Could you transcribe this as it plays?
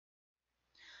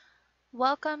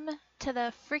Welcome to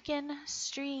the freaking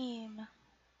stream.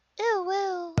 Ew,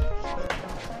 woo.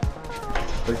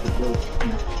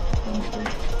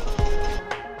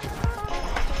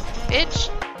 Bitch.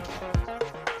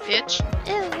 Bitch.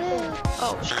 Ew, woo.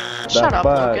 Oh, shut up,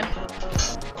 Logan.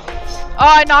 Oh,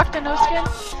 I knocked a no skin.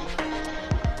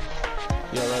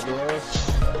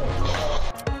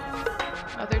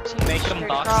 Other team. Make them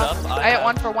box up. I hit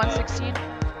one for 116.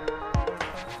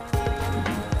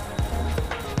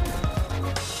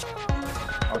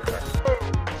 Okay.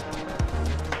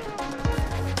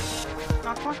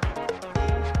 Knock one.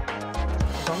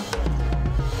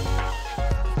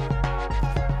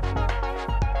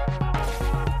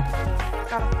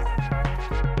 Got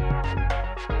him.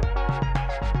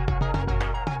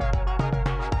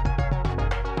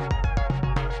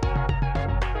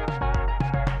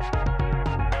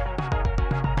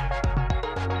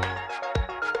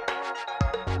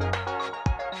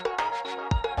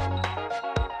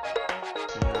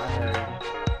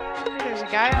 There's a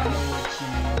guy on me.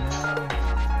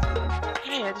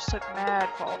 Hey, I just took mad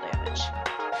fall damage.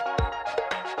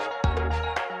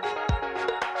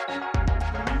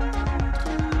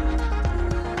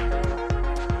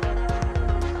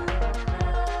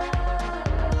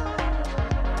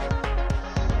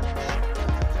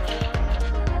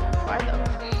 Why though?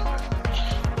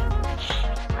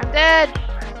 I'm dead!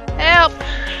 Help!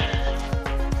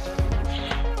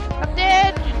 I'm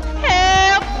dead!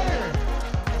 Help!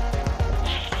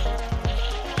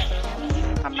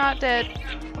 I'm not dead,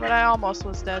 but I almost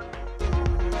was dead.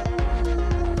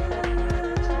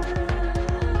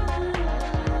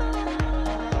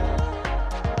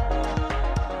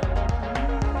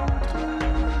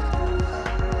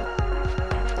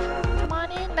 Come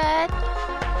on in, bud.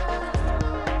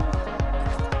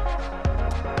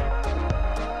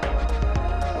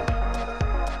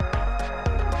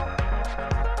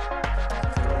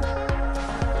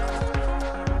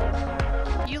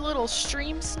 You little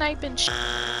stream sniping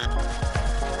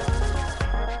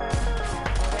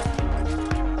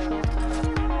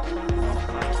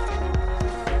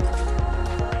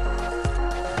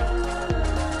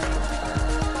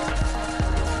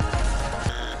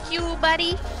you,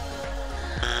 buddy.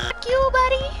 Fuck you,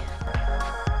 buddy.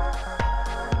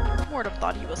 Would have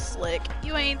thought he was slick.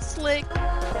 You ain't slick.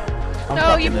 I'm No,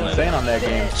 fucking you insane on that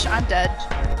game. bitch. I'm dead.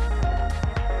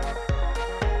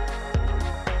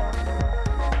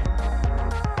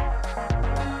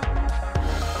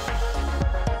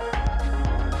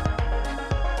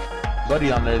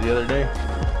 Buddy on there the other day.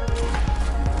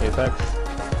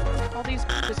 Apex. All these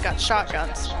bitches got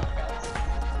shotguns.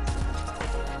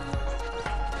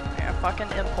 Yeah,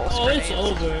 fucking impulse grenades. It's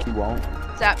over. You won't.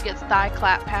 Zap gets thigh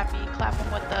clap, Pappy. Clap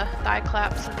him with the thigh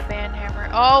claps and the band hammer.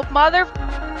 Oh, mother!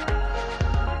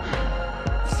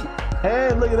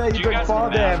 Hey, look at that! You took fall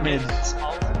damage.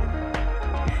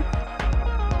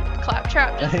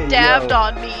 Claptrap just Hey, dabbed yo.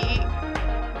 on me.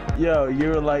 Yo, you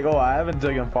were like, oh, I haven't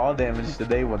taken fall damage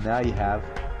today. Well, now you have.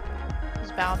 It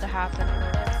was bound to happen.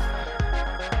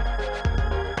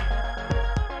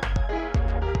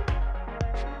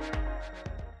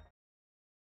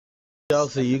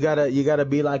 Chelsea, you gotta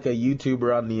be like a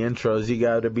YouTuber on the intros. You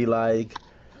gotta be like,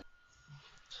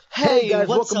 hey guys,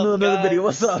 what's welcome to up, another guys? video.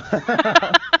 What's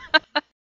up?